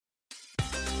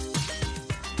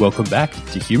Welcome back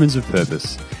to Humans of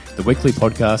Purpose, the weekly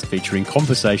podcast featuring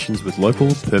conversations with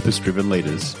local purpose-driven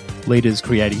leaders. Leaders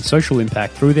creating social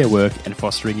impact through their work and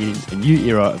fostering in a new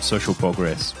era of social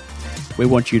progress. We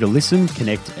want you to listen,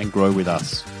 connect and grow with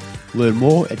us. Learn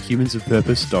more at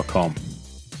humansofpurpose.com.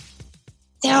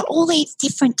 There are all these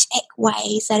different tech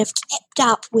ways that have kept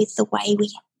up with the way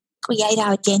we create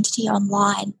our identity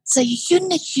online. So you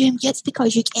shouldn't assume just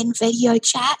because you can video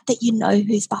chat that you know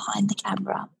who's behind the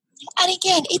camera. And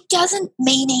again, it doesn't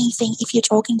mean anything if you're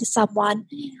talking to someone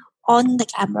on the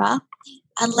camera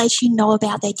unless you know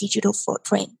about their digital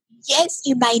footprint. Yes,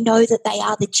 you may know that they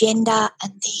are the gender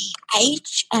and the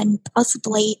age and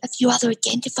possibly a few other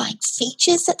identifying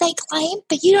features that they claim,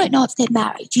 but you don't know if they're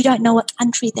married. You don't know what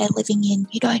country they're living in.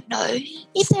 You don't know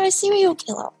if they're a serial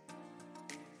killer.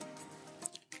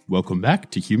 Welcome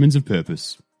back to Humans of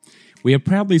Purpose. We are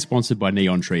proudly sponsored by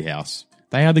Neon Treehouse.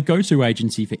 They are the go-to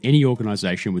agency for any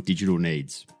organisation with digital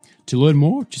needs. To learn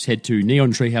more, just head to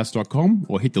neontreehouse.com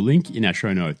or hit the link in our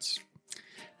show notes.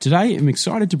 Today, I'm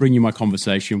excited to bring you my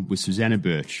conversation with Susannah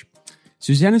Birch.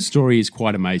 Susannah's story is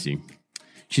quite amazing.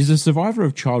 She's a survivor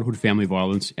of childhood family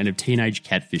violence and of teenage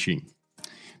catfishing.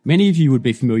 Many of you would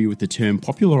be familiar with the term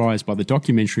popularised by the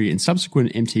documentary and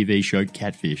subsequent MTV show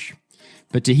Catfish.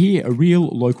 But to hear a real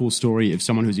local story of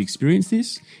someone who's experienced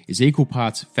this is equal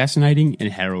parts fascinating and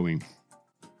harrowing.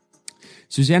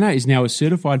 Susannah is now a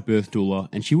certified birth doula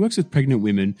and she works with pregnant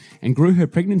women and grew her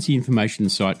pregnancy information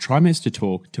site Trimester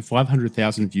Talk to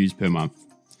 500,000 views per month.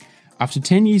 After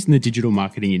 10 years in the digital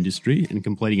marketing industry and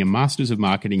completing a Masters of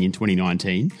Marketing in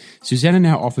 2019, Susannah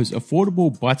now offers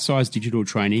affordable bite-sized digital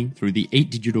training through the Eat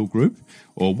Digital Group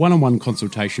or one-on-one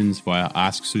consultations via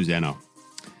Ask Susannah.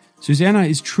 Susannah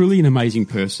is truly an amazing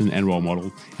person and role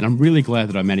model, and I'm really glad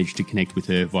that I managed to connect with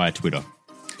her via Twitter.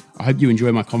 I hope you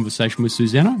enjoy my conversation with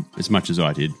Susannah as much as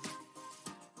I did.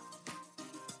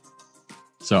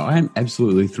 So I am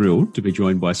absolutely thrilled to be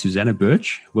joined by Susannah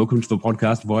Birch. Welcome to the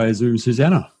podcast via Zoom,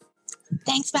 Susannah.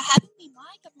 Thanks for having me,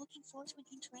 Mike. I'm looking forward to an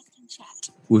interesting chat.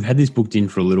 We've had this booked in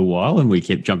for a little while and we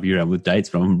kept jumping around with dates,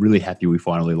 but I'm really happy we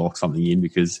finally locked something in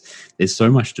because there's so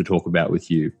much to talk about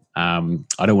with you.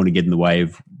 I don't want to get in the way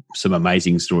of some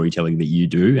amazing storytelling that you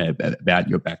do about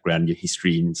your background, your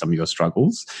history and some of your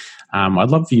struggles. I'd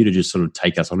love for you to just sort of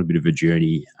take us on a bit of a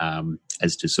journey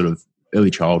as to sort of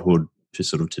early childhood to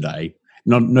sort of today.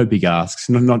 No big asks,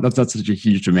 not such a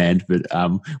huge demand, but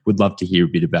would love to hear a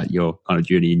bit about your kind of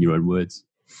journey in your own words.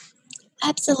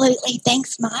 Absolutely.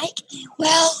 Thanks, Mike.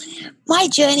 Well, my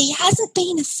journey hasn't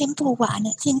been a simple one.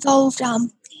 It's involved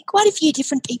quite a few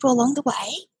different people along the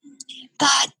way,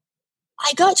 but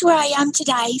I got to where I am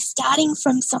today starting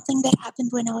from something that happened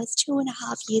when I was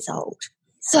 2.5 years old.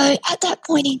 So at that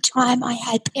point in time, I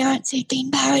had parents who'd been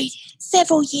married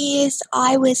several years.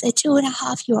 I was a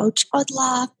 2.5-year-old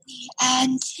toddler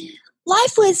and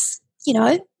life was,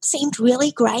 seemed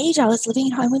really great. I was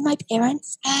living at home with my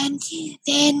parents and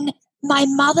then my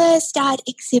mother started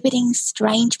exhibiting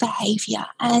strange behaviour.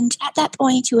 And at that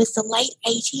point, it was the late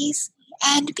 80s.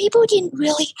 And people didn't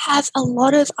really have a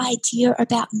lot of idea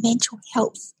about mental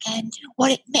health and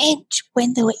what it meant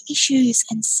when there were issues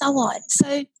and so on.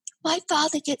 So my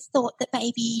father just thought that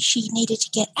maybe she needed to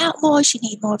get out more, she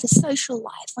needed more of a social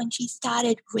life. When she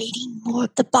started reading more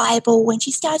of the Bible, when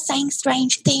she started saying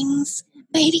strange things,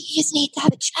 maybe you just need to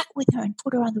have a chat with her and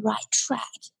put her on the right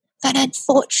track. But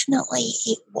unfortunately,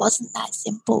 it wasn't that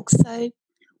simple. So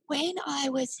when I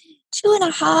was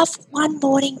 2.5, one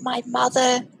morning my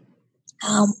mother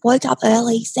woke up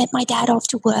early, sent my dad off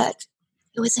to work.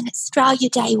 It was an Australia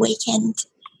Day weekend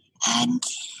and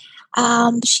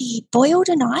she boiled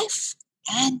a knife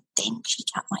and then she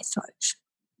cut my throat.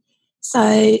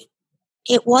 So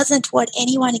it wasn't what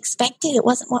anyone expected. It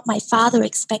wasn't what my father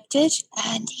expected.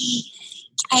 And he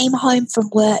came home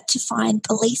from work to find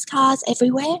police cars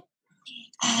everywhere.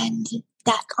 And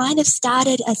that kind of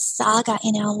started a saga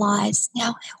in our lives.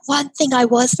 Now, one thing I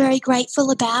was very grateful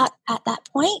about at that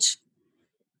point,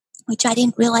 which I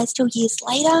didn't realise till years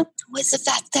later, was the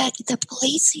fact that the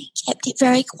police kept it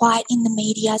very quiet in the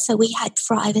media, so we had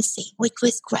privacy, which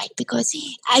was great because,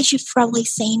 as you've probably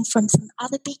seen from some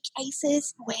other big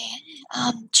cases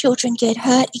where children get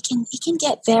hurt, it can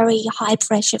get very high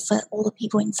pressure for all the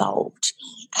people involved.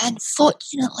 And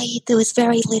fortunately, there was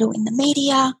very little in the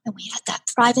media, and we had that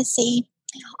privacy.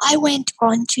 I went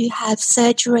on to have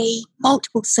surgery,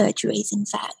 multiple surgeries, in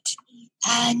fact.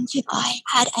 And I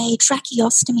had a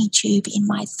tracheostomy tube in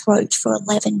my throat for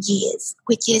 11 years,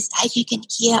 which is, as you can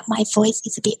hear, my voice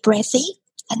is a bit breathy.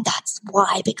 And that's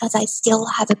why, because I still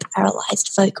have a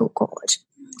paralysed vocal cord.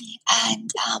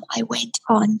 And I went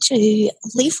on to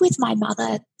live with my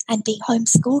mother and be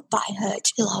homeschooled by her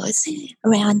till I was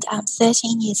around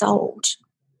 13 years old.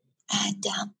 And,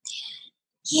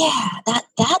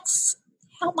 that's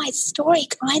how my story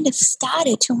kind of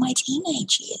started till my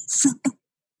teenage years.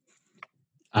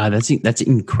 That's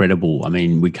incredible. I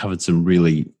mean, we covered some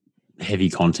really heavy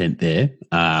content there.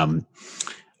 I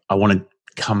want to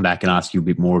come back and ask you a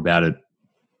bit more about it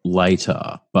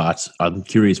later, but I'm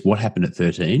curious what happened at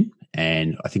 13,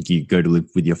 and I think you go to live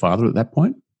with your father at that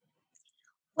point.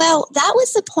 Well, that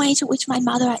was the point at which my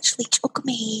mother actually took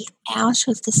me out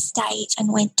of the state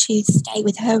and went to stay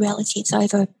with her relatives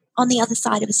over on the other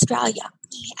side of Australia.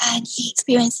 And he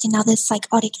experienced another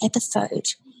psychotic episode.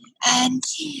 And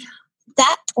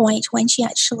that point, when she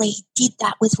actually did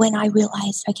that, was when I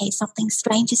realised, okay, something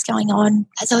strange is going on.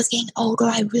 As I was getting older,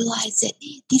 I realised that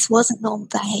this wasn't normal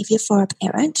behaviour for a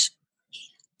parent.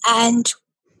 And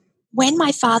when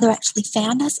my father actually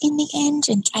found us in the end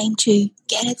and came to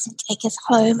get us and take us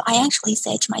home, I actually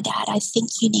said to my dad, I think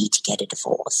you need to get a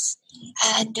divorce.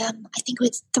 And I think it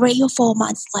was 3 or 4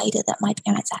 months later that my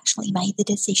parents actually made the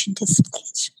decision to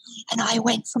split. And I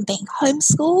went from being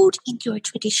homeschooled into a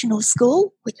traditional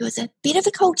school, which was a bit of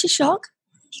a culture shock.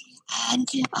 And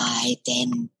I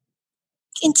then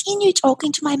continued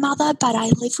talking to my mother, but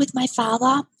I lived with my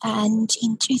father. And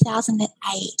in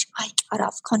 2008, I cut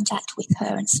off contact with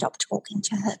her and stopped talking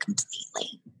to her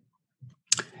completely.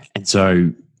 And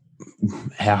so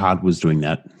how hard was doing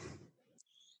that?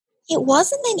 It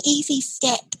wasn't an easy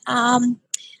step.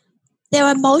 There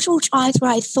were multiple times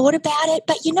where I thought about it,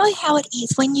 but you know how it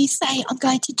is when you say, I'm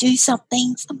going to do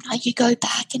something, sometimes you go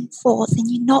back and forth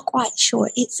and you're not quite sure.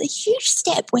 It's a huge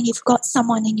step when you've got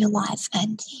someone in your life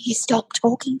and you stop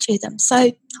talking to them. So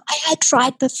I had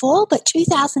tried before, but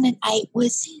 2008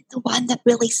 was the one that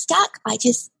really stuck. I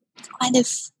just kind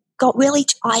of got really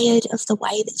tired of the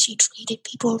way that she treated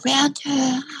people around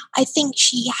her. I think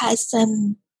she has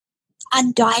some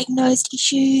undiagnosed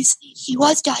issues. She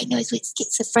was diagnosed with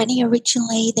schizophrenia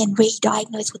originally, then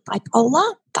re-diagnosed with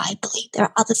bipolar, but I believe there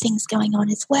are other things going on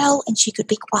as well, and she could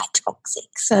be quite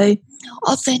toxic. So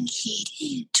often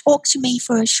he'd talk to me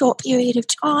for a short period of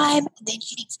time, and then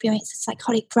she'd experience a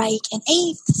psychotic break, and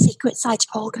any secrets I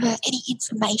told her, any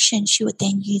information she would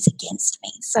then use against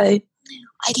me. So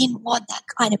I didn't want that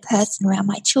kind of person around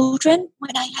my children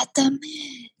when I had them,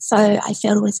 so I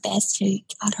felt it was best to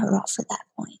cut her off at that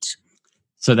point.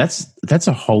 So that's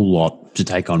a whole lot to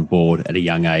take on board at a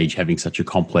young age, having such a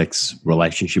complex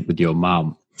relationship with your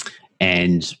mum.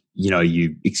 And, you know,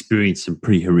 you experience some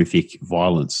pretty horrific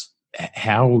violence.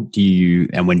 How do you,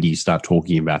 and when do you start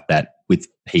talking about that with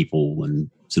people, and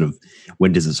sort of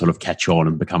when does it sort of catch on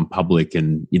and become public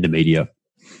and in the media?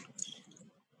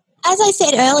 As I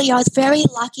said earlier, I was very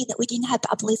lucky that we didn't have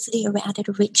publicity around it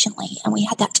originally, and we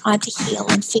had that time to heal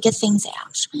and figure things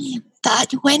out.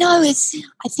 But when I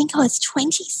think I was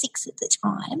 26 at the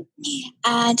time,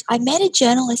 and I met a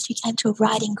journalist who came to a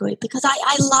writing group because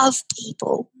I love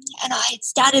people, and I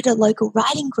started a local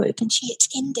writing group, and she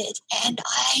attended, and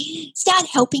I started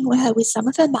helping her with some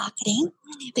of her marketing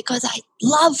because I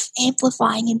love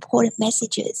amplifying important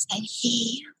messages, and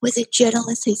he was a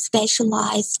journalist who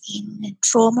specialised in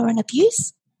trauma and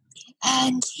abuse.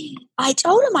 And I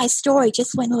told her my story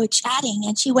just when we were chatting,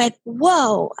 and she went,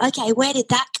 whoa, okay, where did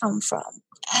that come from?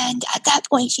 And at that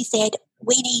point she said,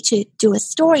 we need to do a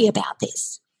story about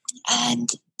this and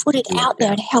put it out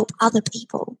there and help other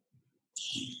people.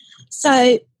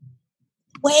 So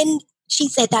when she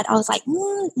said that, I was like,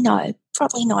 no,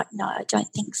 probably not. No, I don't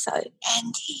think so.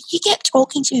 And he kept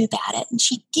talking to me about it, and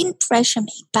she didn't pressure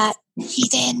me, but he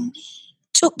then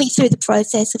took me through the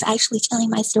process of actually telling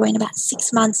my story. In about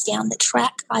 6 months down the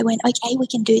track, I went, okay, we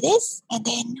can do this. And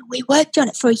then we worked on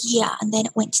it for a year, and then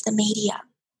it went to the media.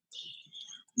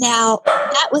 Now,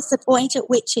 that was the point at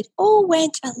which it all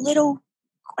went a little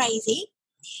crazy,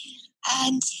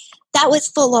 and that was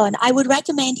full on. I would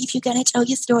recommend, if you're going to tell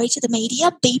your story to the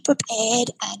media, be prepared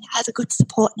and have a good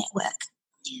support network,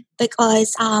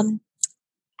 because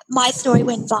my story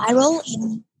went viral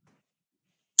in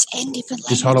 10 different languages.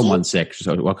 Just hold on one sec.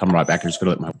 I'll come right back. I just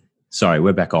got to let sorry,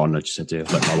 we're back on. I just had to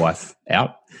let my wife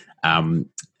out.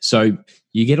 So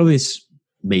you get all this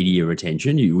media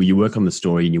attention. You work on the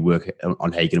story and you work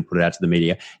on how you're going to put it out to the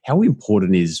media. How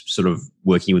important is sort of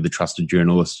working with a trusted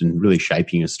journalist and really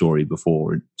shaping a story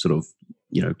before it sort of,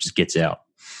 just gets out?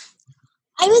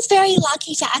 I was very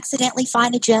lucky to accidentally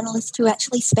find a journalist who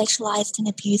actually specialised in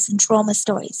abuse and trauma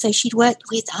stories. So she'd worked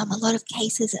with a lot of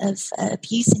cases of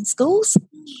abuse in schools,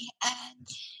 and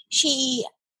she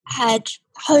had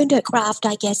honed her craft,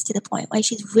 I guess, to the point where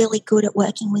she's really good at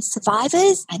working with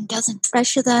survivors and doesn't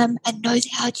pressure them and knows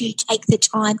how to take the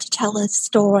time to tell a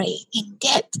story in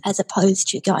depth as opposed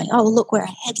to going, oh, look, we're a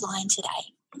headline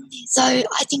today. So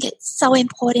I think it's so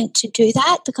important to do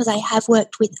that because I have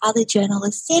worked with other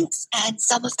journalists since, and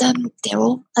some of them, they're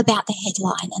all about the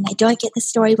headline and they don't get the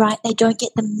story right, they don't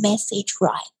get the message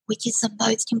right, which is the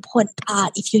most important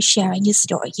part if you're sharing your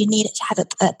story. You need it to have a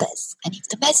purpose. And if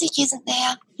the message isn't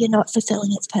there, you're not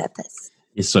fulfilling its purpose.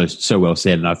 It's so well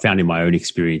said. And I found in my own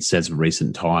experience as of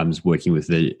recent times working with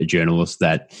a journalist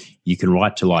that you can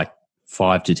write to like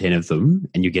 5 to 10 of them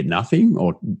and you get nothing,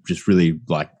 or just really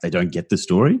like they don't get the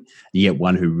story. You get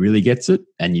one who really gets it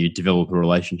and you develop a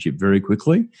relationship very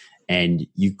quickly. And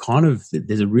you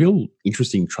there's a real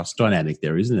interesting trust dynamic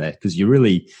there, isn't there? Because you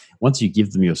really, once you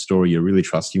give them your story, you're really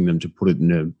trusting them to put it in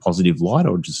a positive light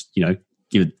or just, give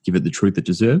it the truth it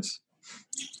deserves.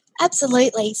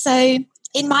 Absolutely. So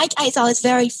in my case, I was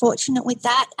very fortunate with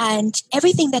that, and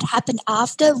everything that happened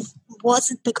after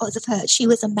wasn't because of her. She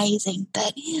was amazing.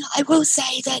 But I will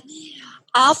say that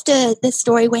after the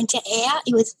story went to air,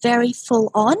 it was very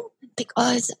full on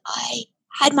because I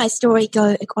had my story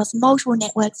go across multiple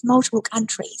networks, multiple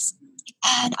countries.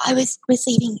 And I was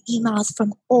receiving emails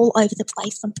from all over the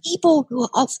place from people who were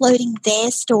offloading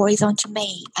their stories onto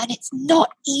me. And it's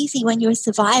not easy when you're a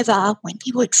survivor, when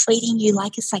people are treating you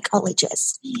like a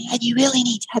psychologist. And you really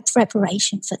need to have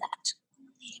preparation for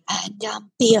that. And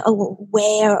be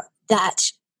aware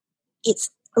that it's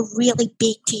a really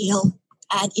big deal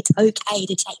and it's okay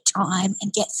to take time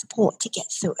and get support to get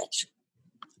through it.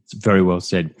 Very well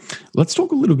said. Let's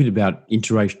talk a little bit about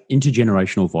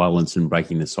intergenerational violence and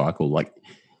breaking the cycle. Like,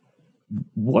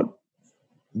 what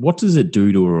does it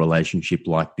do to a relationship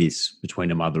like this between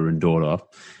a mother and daughter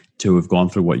to have gone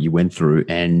through what you went through,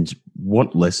 and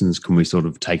what lessons can we sort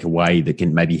of take away that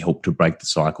can maybe help to break the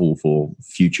cycle for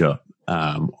future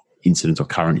incidents or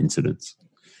current incidents?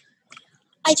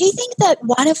 I do think that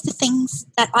one of the things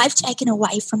that I've taken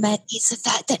away from it is the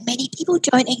fact that many people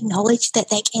don't acknowledge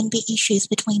that there can be issues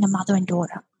between a mother and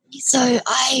daughter. So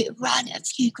I run a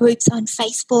few groups on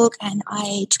Facebook and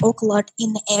I talk a lot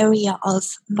in the area of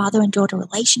mother and daughter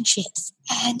relationships.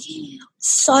 And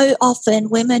so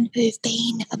often women who've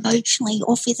been emotionally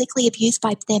or physically abused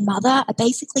by their mother are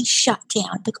basically shut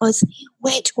down because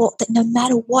we're taught that no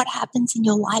matter what happens in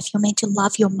your life, you're meant to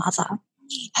love your mother.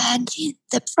 And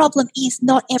the problem is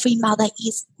not every mother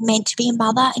is meant to be a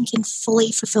mother and can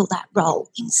fully fulfill that role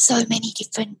in so many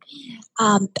different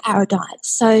paradigms.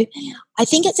 So I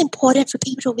think it's important for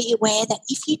people to be aware that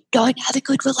if you don't have a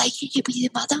good relationship with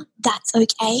your mother, that's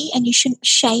okay, and you shouldn't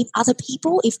shame other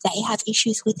people if they have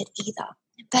issues with it either.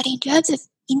 But in terms of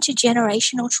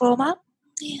intergenerational trauma,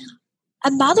 a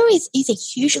mother is a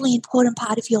hugely important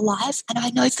part of your life. And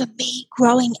I know for me,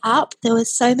 growing up, there were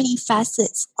so many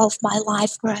facets of my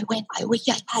life where I wish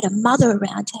I had a mother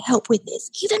around to help with this.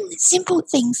 Even simple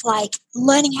things like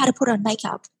learning how to put on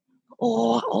makeup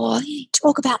or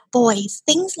talk about boys,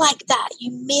 things like that.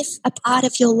 You miss a part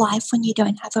of your life when you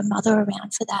don't have a mother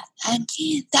around for that. And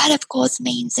that, of course,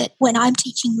 means that when I'm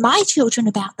teaching my children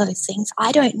about those things,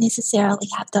 I don't necessarily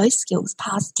have those skills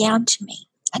passed down to me.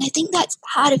 And I think that's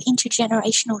part of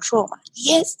intergenerational trauma.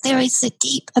 Yes, there is the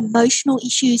deep emotional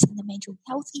issues and the mental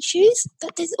health issues,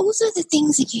 but there's also the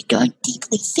things that you don't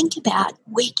deeply think about,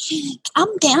 which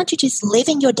come down to just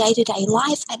living your day-to-day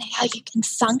life and how you can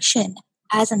function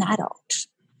as an adult.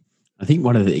 I think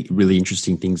one of the really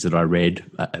interesting things that I read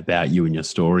about you and your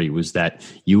story was that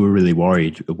you were really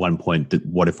worried at one point that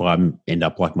what if I end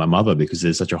up like my mother, because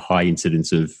there's such a high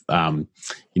incidence of,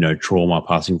 trauma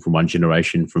passing from one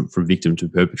generation from victim to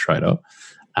perpetrator.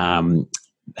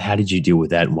 How did you deal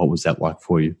with that, and what was that like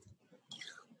for you?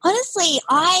 Honestly,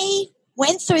 I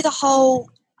went through the whole,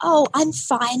 I'm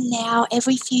fine now.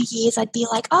 Every few years I'd be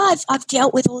like, I've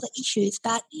dealt with all the issues.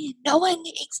 But no one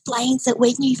explains that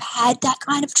when you've had that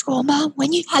kind of trauma,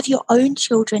 when you have your own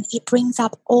children, it brings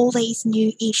up all these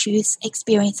new issues,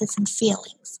 experiences and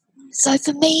feelings. So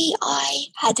for me, I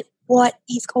had what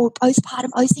is called postpartum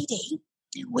OCD,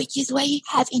 which is where you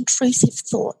have intrusive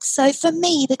thoughts. So for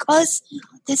me, because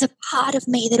there's a part of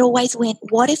me that always went,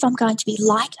 what if I'm going to be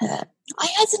like her? I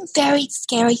had some very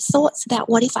scary thoughts about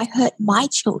what if I hurt my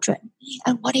children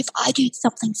and what if I do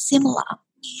something similar.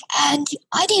 And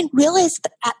I didn't realize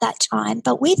at that time,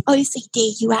 but with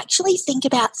OCD, you actually think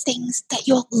about things that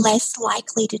you're less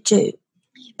likely to do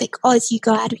because you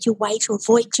go out of your way to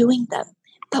avoid doing them.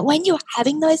 But when you're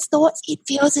having those thoughts, it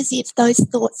feels as if those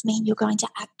thoughts mean you're going to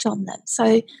act on them.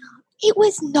 So it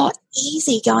was not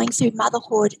easy going through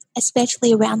motherhood,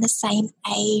 especially around the same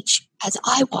age as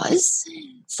I was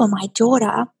for my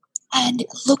daughter. and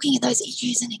looking at those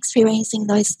issues and experiencing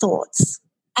those thoughts.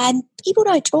 And people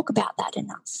don't talk about that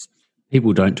enough.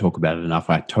 People don't talk about it enough.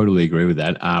 I totally agree with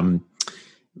that.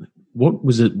 What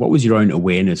was your own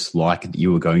awareness like that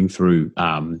you were going through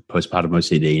postpartum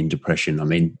OCD and depression? I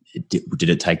mean, did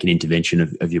it take an intervention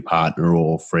of your partner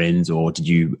or friends, or did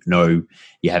you know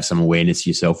you have some awareness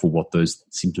yourself of what those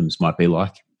symptoms might be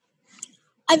like?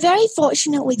 I'm very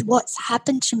fortunate with what's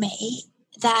happened to me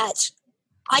that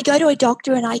I go to a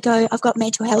doctor and I go, I've got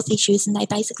mental health issues, and they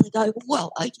basically go,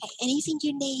 well, okay, anything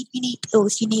you need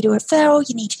pills, you need a referral,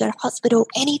 you need to go to hospital,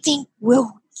 anything,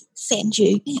 we'll send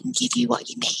you and give you what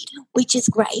you need, which is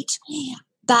great.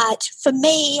 But for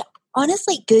me,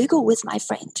 honestly, Google was my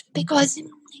friend, because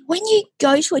when you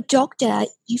go to a doctor,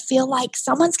 you feel like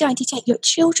someone's going to take your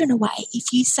children away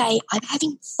if you say, I'm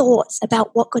having thoughts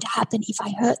about what could happen if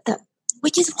I hurt them.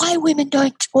 Which is why women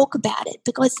don't talk about it,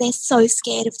 because they're so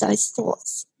scared of those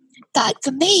thoughts. But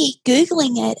for me,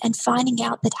 Googling it and finding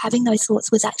out that having those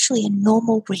thoughts was actually a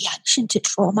normal reaction to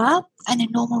trauma and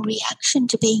a normal reaction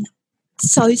to being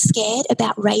so scared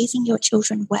about raising your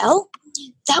children well,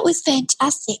 that was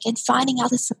fantastic. And finding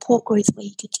other support groups where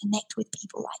you could connect with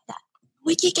people like that.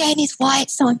 Which again is why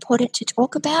it's so important to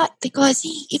talk about, because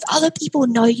if other people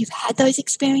know you've had those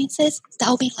experiences,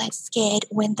 they'll be less scared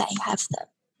when they have them.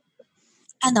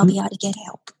 And they'll be able to get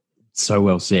help. So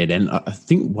well said. And I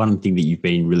think one thing that you've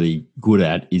been really good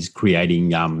at is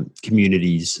creating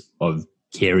communities of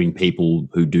caring people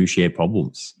who do share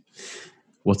problems.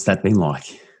 What's that been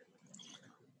like?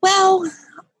 Well,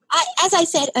 as I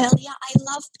said earlier, I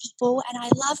love people, and I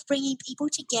love bringing people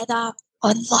together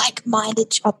on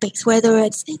like-minded topics, whether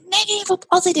it's negative or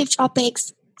positive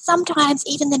topics. Sometimes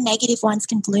even the negative ones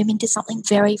can bloom into something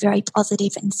very, very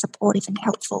positive and supportive and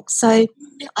helpful. So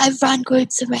I've run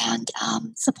groups around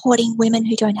supporting women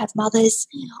who don't have mothers.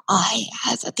 I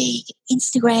have a big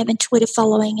Instagram and Twitter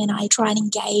following, and I try and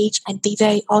engage and be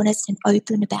very honest and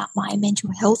open about my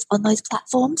mental health on those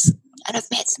platforms. And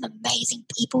I've met some amazing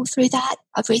people through that.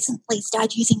 I've recently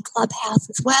started using Clubhouse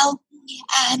as well.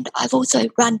 And I've also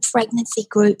run pregnancy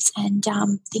groups and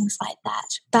things like that.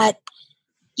 But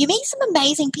you meet some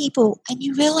amazing people, and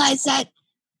you realize that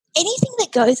anything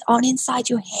that goes on inside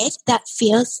your head that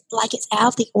feels like it's out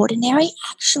of the ordinary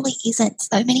actually isn't.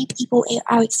 So many people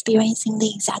are experiencing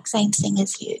the exact same thing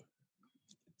as you.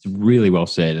 It's really well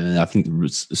said. And I think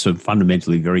some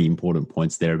fundamentally very important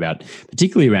points there about,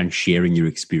 particularly around sharing your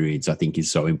experience, I think is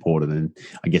so important. And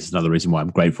I guess another reason why I'm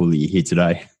grateful that you're here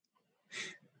today.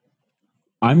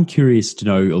 I'm curious to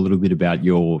know a little bit about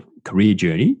your career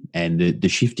journey and the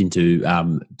shift into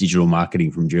digital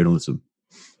marketing from journalism.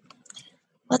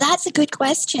 Well, that's a good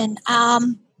question.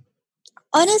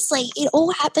 Honestly, it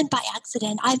all happened by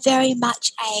accident. I'm very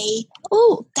much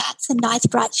that's a nice,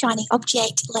 bright, shiny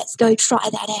object. Let's go try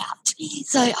that out.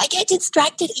 So I get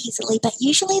distracted easily, but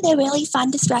usually they're really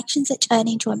fun distractions that turn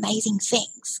into amazing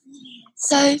things.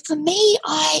 So for me,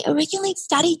 I originally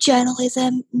studied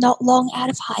journalism not long out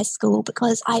of high school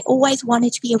because I always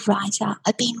wanted to be a writer.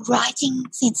 I've been writing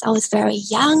since I was very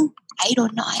young, 8 or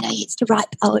 9. I used to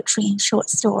write poetry and short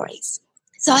stories.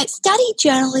 So I studied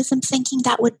journalism thinking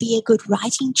that would be a good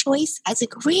writing choice as a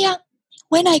career.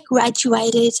 When I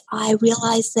graduated, I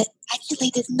realized that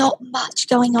actually there's not much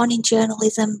going on in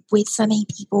journalism with so many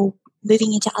people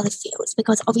moving into other fields,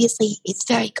 because obviously it's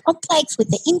very complex with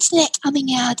the internet coming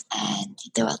out and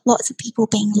there are lots of people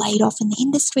being laid off in the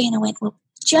industry. And I went, well,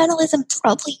 journalism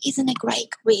probably isn't a great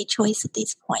career choice at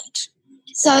this point.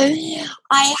 So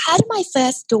I had my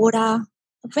first daughter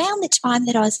around the time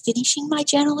that I was finishing my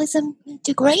journalism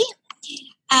degree.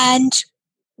 And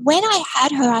when I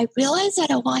had her, I realized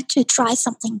that I wanted to try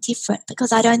something different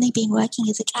because I'd only been working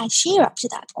as a cashier up to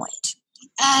that point.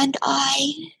 And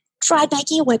I tried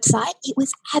making a website. It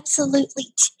was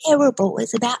absolutely terrible. It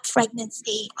was about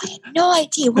pregnancy. I had no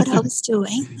idea what I was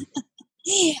doing.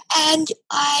 And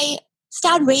I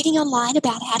started reading online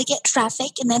about how to get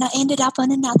traffic, and then I ended up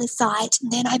on another site,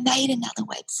 and then I made another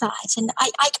website. And I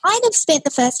kind of spent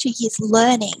the first 2 years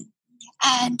learning,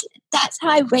 and that's how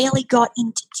I really got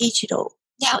into digital.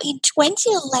 Now, in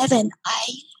 2011, I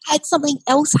had something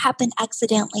else happen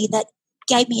accidentally that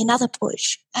gave me another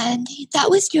push, and that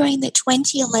was during the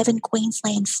 2011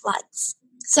 Queensland floods.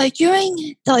 So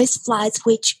during those floods,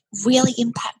 which really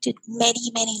impacted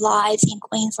many, many lives in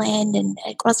Queensland and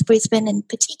across Brisbane, and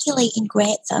particularly in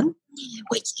Grantham,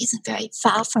 which isn't very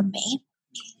far from me,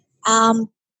 I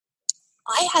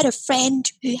had a friend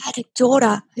who had a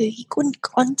daughter who he couldn't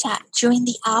contact during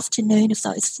the afternoon of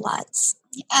those floods.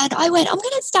 And I went, I'm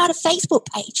going to start a Facebook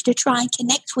page to try and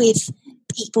connect with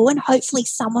people, and hopefully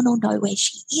someone will know where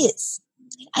she is.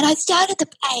 And I started the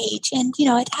page and,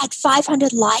 it had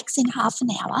 500 likes in half an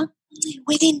hour.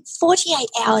 Within 48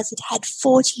 hours, it had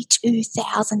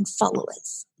 42,000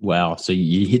 followers. Wow. So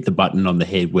you hit the button on the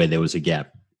head where there was a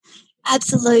gap.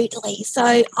 Absolutely. So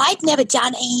I'd never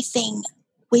done anything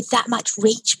with that much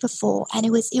reach before, and it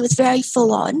was very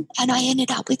full on. And I ended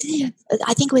up with,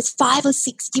 I think it was 5 or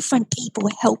 6 different people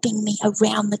helping me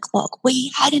around the clock.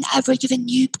 We had an average of a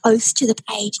new post to the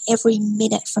page every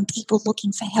minute from people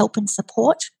looking for help and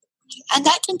support. And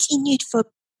that continued for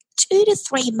 2 to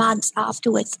 3 months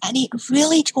afterwards, and it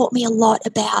really taught me a lot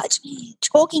about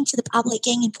talking to the public,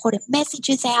 getting important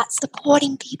messages out,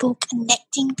 supporting people,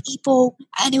 connecting people,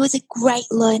 and it was a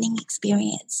great learning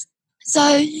experience.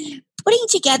 So putting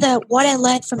together what I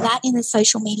learned from that in the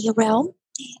social media realm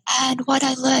and what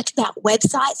I learned about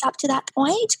websites up to that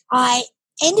point, I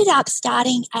ended up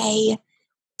starting a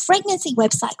pregnancy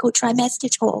website called Trimester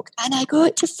Talk, and I grew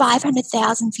it to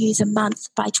 500,000 views a month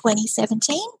by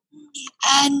 2017.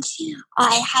 And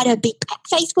I had a big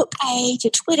Facebook page, a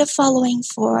Twitter following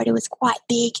for it. It was quite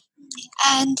big.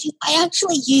 And I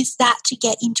actually used that to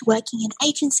get into working in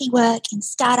agency work, in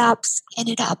startups,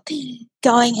 ended up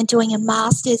going and doing a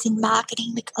master's in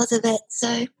marketing because of it.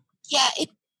 So, yeah, it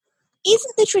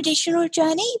isn't the traditional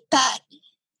journey, but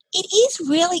it is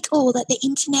really cool that the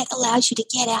internet allows you to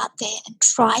get out there and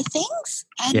try things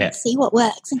and see what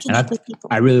works and connect with people.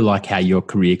 I really like how your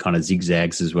career kind of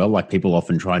zigzags as well. Like people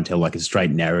often try and tell like a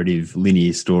straight narrative,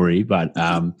 linear story, but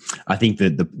I think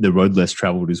that the road less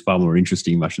traveled is far more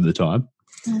interesting much of the time.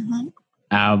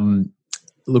 Mm-hmm.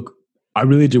 Look, I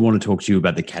really do want to talk to you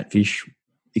about the catfish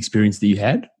experience that you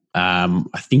had. I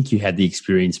think you had the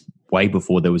experience way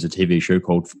before there was a TV show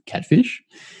called Catfish,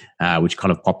 which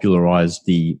kind of popularized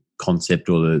the concept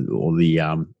or the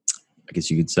I guess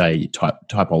you could say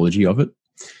typology of it.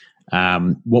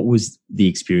 What was the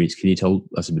experience? Can you tell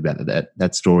us a bit about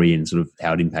that story and sort of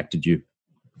how it impacted you?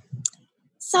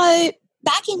 So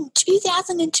back in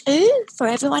 2002, for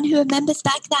everyone who remembers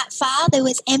back that far, there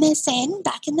was MSN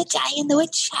back in the day, and there were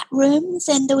chat rooms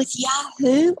and there was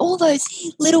Yahoo, all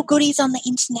those little goodies on the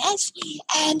internet.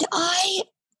 And I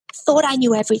thought I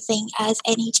knew everything, as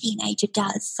any teenager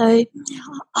does. So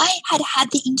I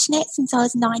had the internet since I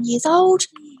was 9 years old.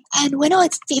 And when I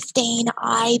was 15,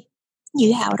 I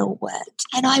knew how it all worked.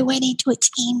 And I went into a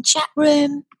teen chat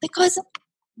room because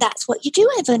that's what you do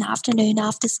of an afternoon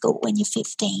after school when you're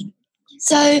 15.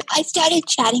 So I started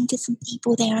chatting to some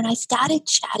people there, and I started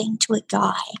chatting to a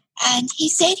guy. And he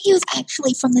said he was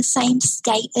actually from the same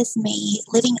state as me,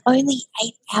 living only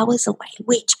 8 hours away,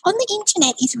 which on the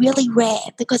internet is really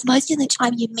rare because most of the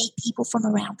time you meet people from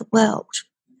around the world.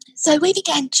 So we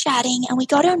began chatting and we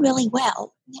got on really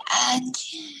well. And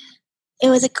it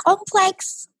was a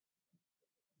complex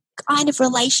kind of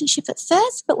relationship at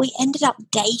first, but we ended up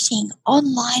dating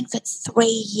online for 3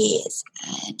 years.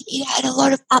 And he had a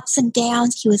lot of ups and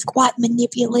downs. He was quite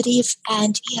manipulative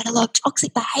and he had a lot of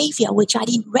toxic behavior, which I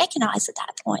didn't recognize at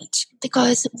that point,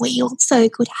 because we also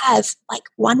could have, like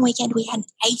one weekend we had an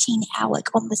 18-hour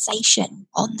conversation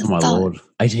on the phone. Oh my Lord,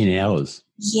 18 hours.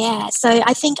 Yeah, so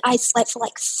I think I slept for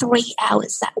like 3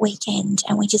 hours that weekend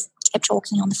and we just kept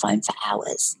talking on the phone for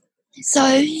hours. So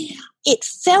it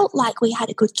felt like we had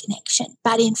a good connection,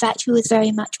 but in fact he was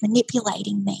very much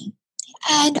manipulating me.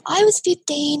 And I was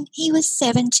 15, he was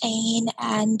 17,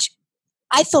 and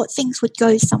I thought things would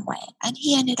go somewhere. And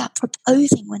he ended up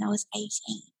proposing when I was 18.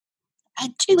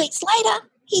 And 2 weeks later,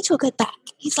 he took it back.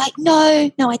 He's like,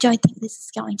 no, I don't think this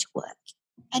is going to work.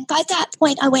 And by that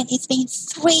point, I went, it's been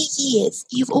 3 years.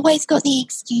 You've always got the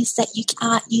excuse that you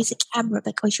can't use a camera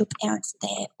because your parents are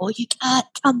there, or you can't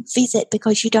come visit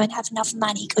because you don't have enough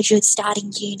money because you're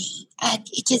starting uni. And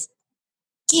it just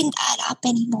didn't add up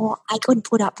anymore. I couldn't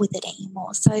put up with it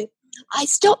anymore. So I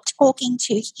stopped talking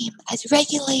to him as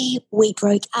regularly. We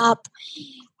broke up.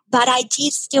 But I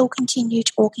did still continue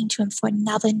talking to him for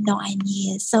another 9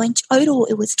 years. So in total,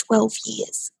 it was 12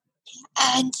 years.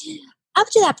 And up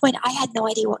to that point, I had no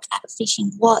idea what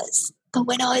catfishing was. But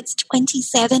when I was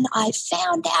 27, I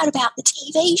found out about the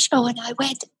TV show and I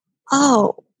went,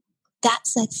 oh,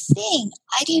 that's a thing.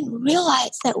 I didn't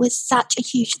realize that was such a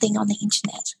huge thing on the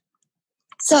internet.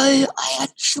 So I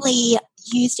actually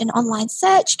used an online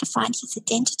search to find his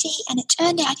identity, and it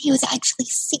turned out he was actually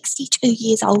 62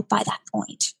 years old by that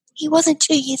point. He wasn't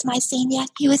 2 years my senior,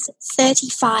 he was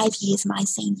 35 years my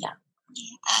senior.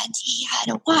 And he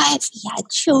had a wife, he had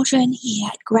children, he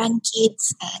had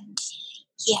grandkids, and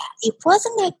yeah, it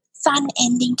wasn't a fun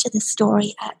ending to the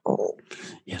story at all.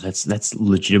 Yeah, that's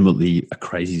legitimately a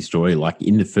crazy story. Like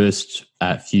in the first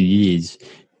few years,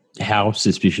 how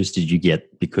suspicious did you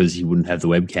get because he wouldn't have the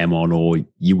webcam on or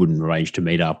you wouldn't arrange to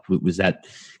meet up? Was that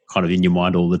kind of in your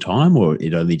mind all the time, or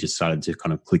it only just started to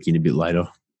kind of click in a bit later?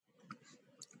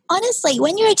 Honestly,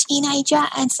 when you're a teenager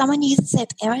and someone uses their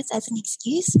parents as an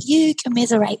excuse, you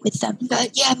commiserate with them.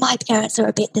 But yeah, my parents are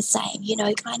a bit the same,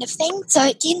 kind of thing. So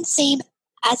it didn't seem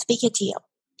as big a deal.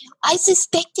 I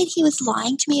suspected he was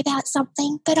lying to me about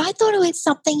something, but I thought it was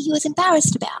something he was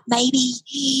embarrassed about. Maybe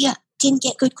he didn't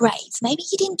get good grades. Maybe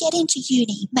he didn't get into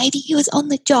uni. Maybe he was on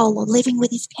the dole or living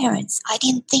with his parents. I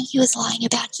didn't think he was lying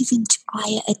about his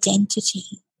entire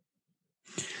identity.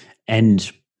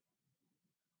 And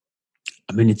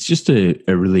I mean, it's just a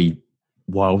really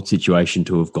wild situation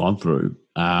to have gone through.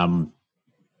 I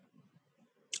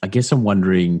guess I'm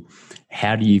wondering,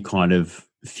 how do you kind of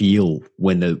feel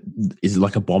when is it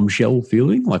like a bombshell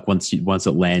feeling? Like once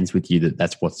it lands with you that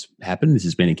that's what's happened, this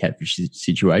has been a catfish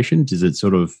situation, does it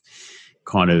sort of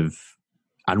kind of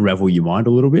unravel your mind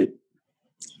a little bit?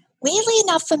 Weirdly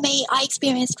enough for me, I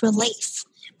experienced relief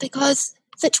because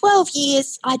for 12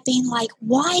 years, I'd been like,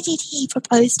 why did he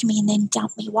propose to me and then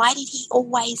dump me? Why did he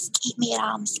always keep me at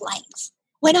arm's length?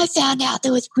 When I found out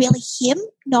there was really him,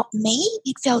 not me,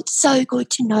 it felt so good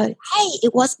to know, hey,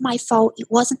 it wasn't my fault. It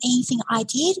wasn't anything I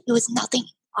did. It was nothing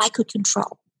I could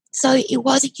control. So it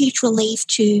was a huge relief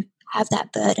to have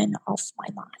that burden off my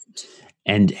mind.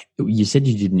 And you said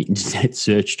you did an internet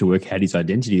search to work out his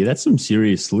identity. That's some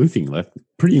serious sleuthing, like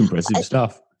pretty impressive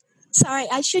stuff. Sorry,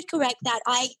 I should correct that.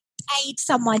 I paid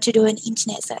someone to do an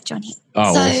internet search on him.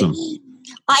 Oh, so awesome.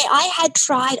 I had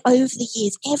tried over the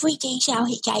years, every detail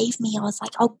he gave me, I was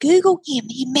like, I'll Google him.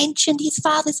 He mentioned his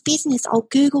father's business. I'll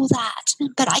Google that.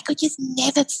 But I could just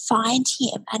never find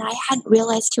him. And I hadn't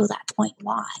realised till that point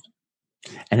why.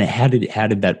 And how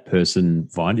did that person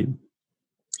find him?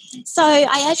 So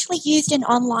I actually used an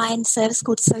online service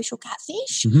called Social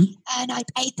Catfish, and I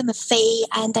paid them a fee,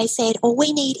 and they said, all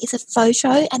we need is a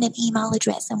photo and an email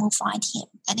address and we'll find him.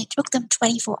 And it took them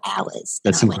 24 hours.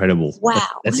 That's incredible. Went,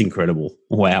 wow. That's incredible.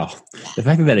 Wow. Yeah. The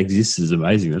fact that exists is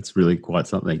amazing. That's really quite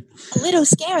something. A little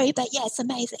scary, but yes,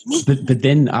 amazing. But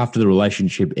then after the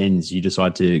relationship ends, you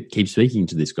decide to keep speaking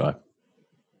to this guy.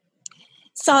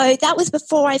 So that was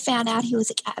before I found out he was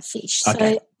a catfish.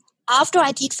 Okay. So after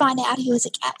I did find out he was a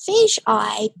catfish,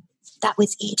 that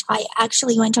was it. I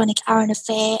actually went on a current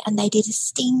affair and they did a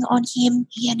sting on him.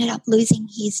 He ended up losing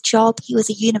his job. He was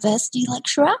a university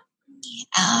lecturer.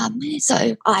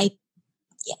 So I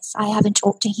haven't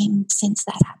talked to him since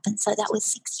that happened. So that was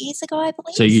 6 years ago, I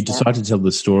believe. So you decide to tell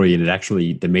the story and it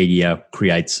actually, the media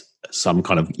creates some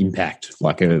kind of impact,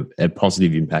 like a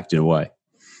positive impact in a way.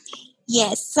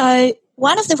 Yes. So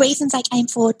one of the reasons I came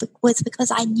forward was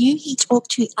because I knew he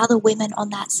talked to other women on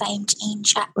that same teen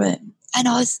chat room. And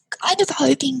I was kind of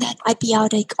hoping that I'd be able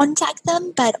to contact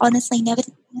them, but honestly,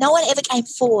 no one ever came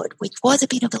forward, which was a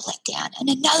bit of a letdown. And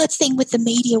another thing with the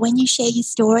media, when you share your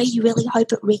story, you really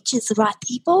hope it reaches the right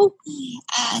people.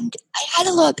 And I had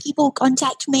a lot of people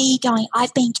contact me going,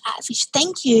 I've been catfished,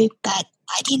 thank you, but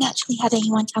I didn't actually have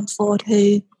anyone come forward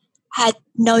who had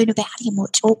known about him or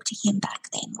talked to him back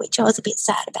then, which I was a bit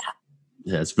sad about.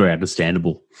 Yeah, it's very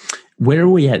understandable. Where are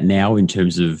we at now in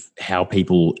terms of how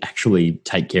people actually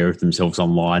take care of themselves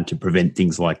online to prevent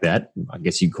things like that? I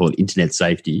guess you'd call it internet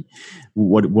safety.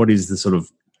 What is the sort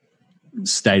of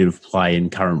state of play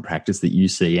and current practice that you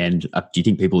see? And do you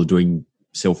think people are doing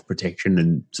self-protection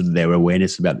and sort of their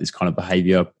awareness about this kind of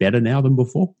behaviour better now than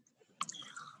before?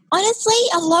 Honestly,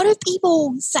 a lot of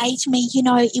people say to me,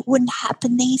 it wouldn't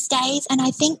happen these days. And I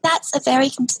think that's a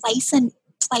very complacent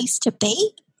place to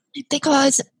be,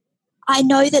 because I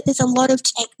know that there's a lot of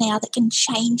tech now that can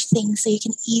change things so you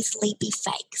can easily be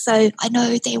fake. So I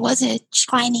know there was a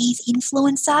Chinese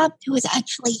influencer who was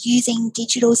actually using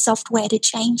digital software to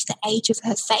change the age of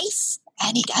her face,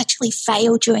 and it actually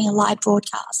failed during a live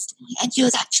broadcast. And she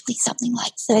was actually something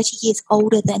like 30 years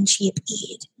older than she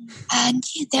appeared. And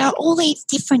there are all these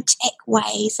different tech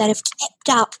ways that have kept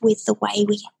up with the way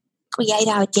we create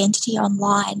our identity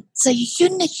online. So you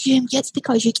shouldn't assume just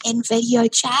because you can video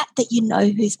chat that you know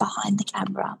who's behind the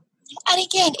camera. And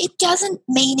again, it doesn't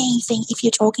mean anything if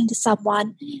you're talking to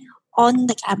someone on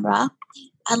the camera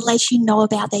unless you know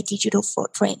about their digital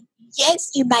footprint.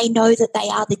 Yes, you may know that they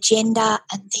are the gender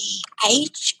and the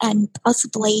age and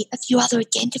possibly a few other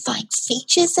identifying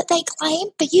features that they claim,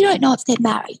 but you don't know if they're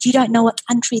married. You don't know what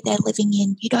country they're living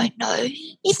in. You don't know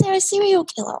if they're a serial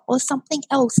killer or something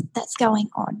else that's going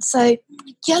on. So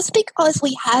just because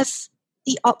we have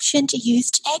the option to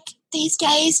use tech these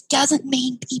days doesn't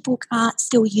mean people can't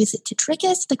still use it to trick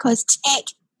us, because tech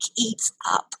keeps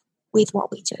up with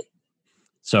what we do.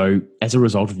 So, as a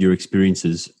result of your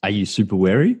experiences, are you super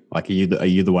wary? Like, are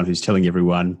you the one who's telling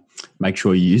everyone, make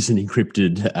sure you use an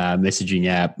encrypted messaging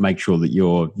app, make sure that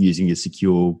you're using a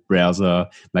secure browser,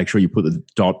 make sure you put the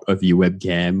dot over your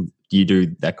webcam? Do you do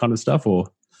that kind of stuff,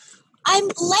 or? I'm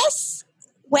less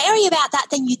wary about that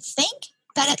than you'd think.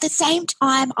 But at the same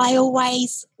time, I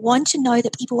always want to know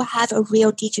that people have a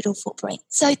real digital footprint.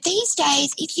 So these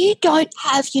days, if you don't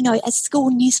have, a school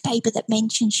newspaper that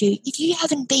mentions you, if you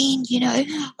haven't been,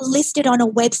 listed on a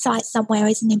website somewhere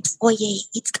as an employee,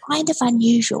 it's kind of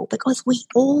unusual because we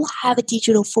all have a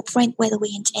digital footprint, whether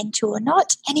we intend to or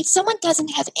not. And if someone doesn't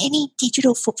have any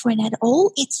digital footprint at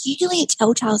all, it's usually a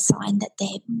telltale sign that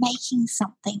they're making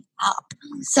something up.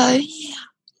 So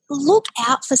look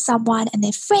out for someone and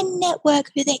their friend network,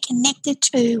 who they're connected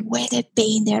to, where they've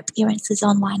been, their appearances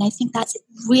online. I think that's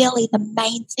really the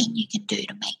main thing you can do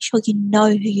to make sure you know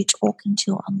who you're talking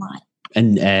to online.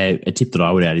 And a tip that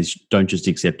I would add is don't just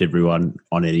accept everyone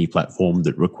on any platform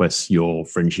that requests your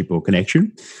friendship or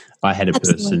connection. I had a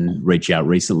person reach out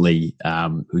recently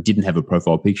who didn't have a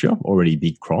profile picture, already a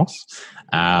big cross,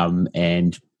 and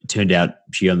it turned out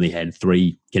she only had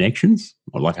 3 connections,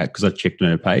 because I checked on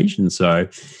her page. And so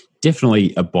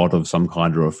definitely a bot of some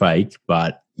kind or a fake,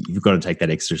 but you've got to take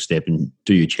that extra step and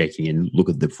do your checking and look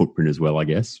at the footprint as well, I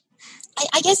guess.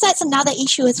 I guess that's another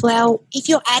issue as well. If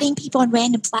you're adding people on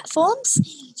random platforms,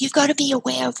 you've got to be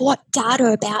aware of what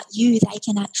data about you they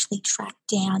can actually track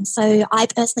down. So I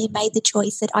personally made the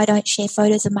choice that I don't share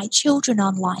photos of my children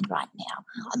online right now.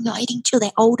 I'm not waiting till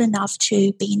they're old enough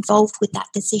to be involved with that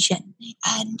decision.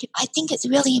 And I think it's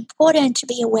really important to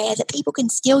be aware that people can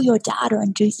steal your data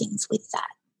and do things with that.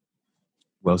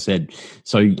 Well said.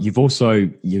 So you've also,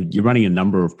 you're running a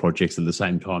number of projects at the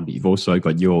same time, but you've also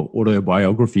got your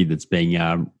autobiography that's being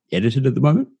edited at the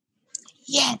moment?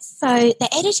 Yes. So the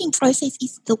editing process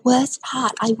is the worst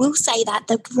part. I will say that.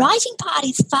 The writing part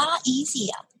is far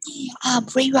easier.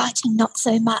 Rewriting, not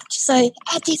so much. So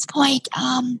at this point,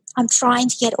 I'm trying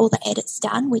to get all the edits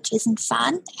done, which isn't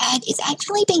fun. And it's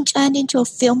actually been turned into a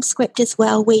film script as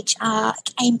well, which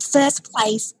came first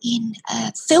place in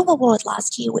a film award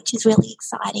last year, which is really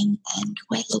exciting. And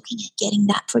we're looking at getting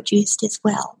that produced as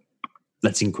well.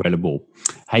 That's incredible.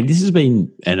 Hey, this has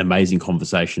been an amazing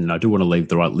conversation. I do want to leave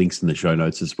the right links in the show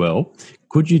notes as well.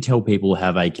 Could you tell people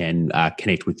how they can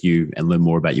connect with you and learn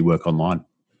more about your work online?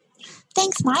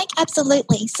 Thanks, Mike.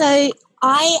 Absolutely. So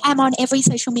I am on every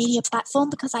social media platform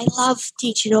because I love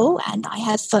digital and I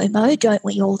have FOMO, don't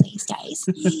we all these days?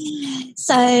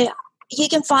 So you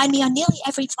can find me on nearly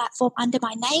every platform under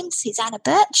my name, Susannah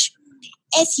Birch,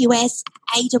 SUSANNAH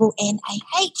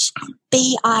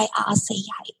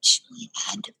BIRCH.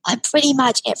 And I'm pretty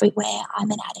much everywhere.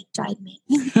 I'm an addict, I admit.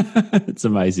 It's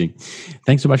amazing.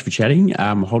 Thanks so much for chatting.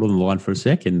 Hold on the line for a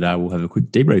sec and we'll have a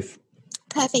quick debrief.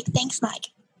 Perfect. Thanks, Mike.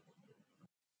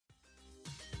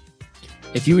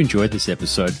 If you enjoyed this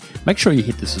episode, make sure you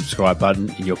hit the subscribe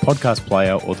button in your podcast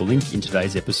player or the link in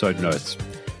today's episode notes.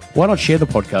 Why not share the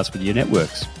podcast with your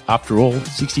networks? After all,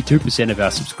 62% of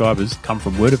our subscribers come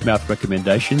from word-of-mouth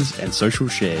recommendations and social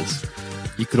shares.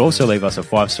 You could also leave us a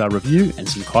 5-star review and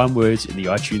some kind words in the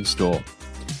iTunes store.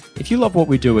 If you love what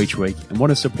we do each week and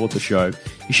want to support the show,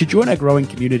 you should join our growing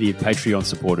community of Patreon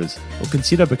supporters or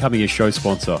consider becoming a show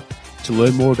sponsor. To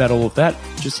learn more about all of that,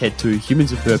 just head to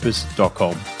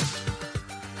humansofpurpose.com.